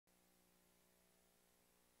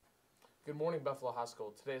Good morning, Buffalo High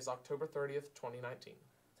School. Today is October 30th, 2019.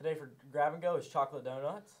 Today for grab and go is chocolate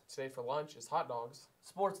donuts. Today for lunch is hot dogs.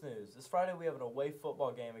 Sports news. This Friday we have an away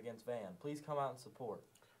football game against Van. Please come out and support.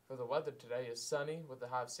 For the weather today is sunny with a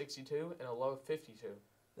high of 62 and a low of 52.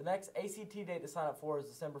 The next ACT date to sign up for is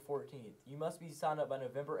December 14th. You must be signed up by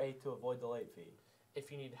November 8th to avoid the late fee. If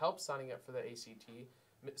you need help signing up for the ACT,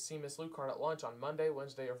 see Miss Lucart at lunch on Monday,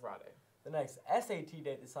 Wednesday, or Friday. The next SAT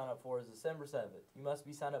date to sign up for is December 7th. You must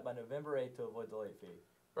be signed up by November 8th to avoid the late fee.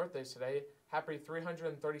 Birthdays today. Happy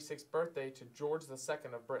 336th birthday to George II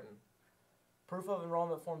of Britain. Proof of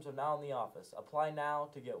enrollment forms are now in the office. Apply now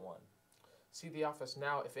to get one. See the office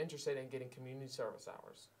now if interested in getting community service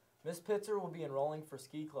hours. Miss Pitzer will be enrolling for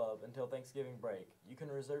Ski Club until Thanksgiving break. You can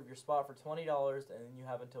reserve your spot for $20 and then you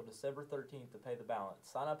have until December 13th to pay the balance.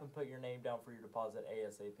 Sign up and put your name down for your deposit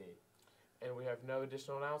ASAP. And we have no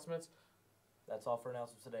additional announcements. That's all for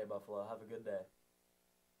announcements today, Buffalo. Have a good day.